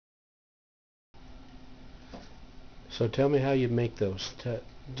So tell me how you make those.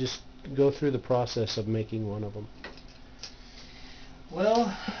 Just go through the process of making one of them.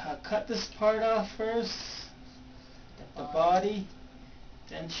 Well, I cut this part off first, the body,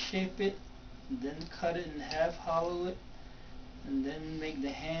 then shape it, then cut it in half, hollow it, and then make the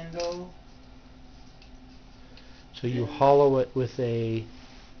handle. So you hollow it with a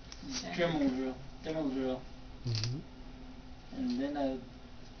Dremel drill. Mm-hmm. And then I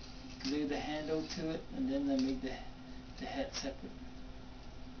glue the handle to it, and then I make the head separate.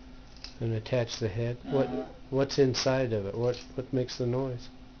 And attach the head. What's inside of it? What makes the noise?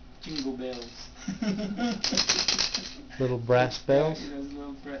 Jingle bells. Little brass bells? Yeah, those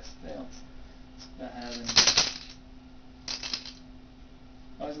little brass bells. I have them.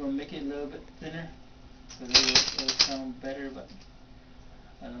 I was going to make it a little bit thinner, so it'll sound better, but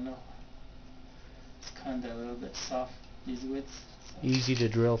I don't know. It's kind of a little bit soft, these widths. So easy to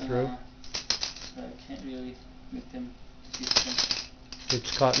drill through? So I can't really make them too thin.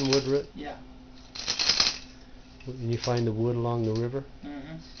 It's cottonwood root? Yeah. And you find the wood along the river?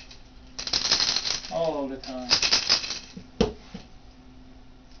 Mm-hmm. All the time.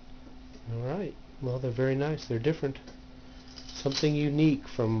 Alright. Well, they're very nice. They're different. Something unique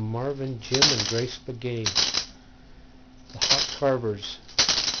from Marvin Jim and Grace Begay. The Hot Carvers.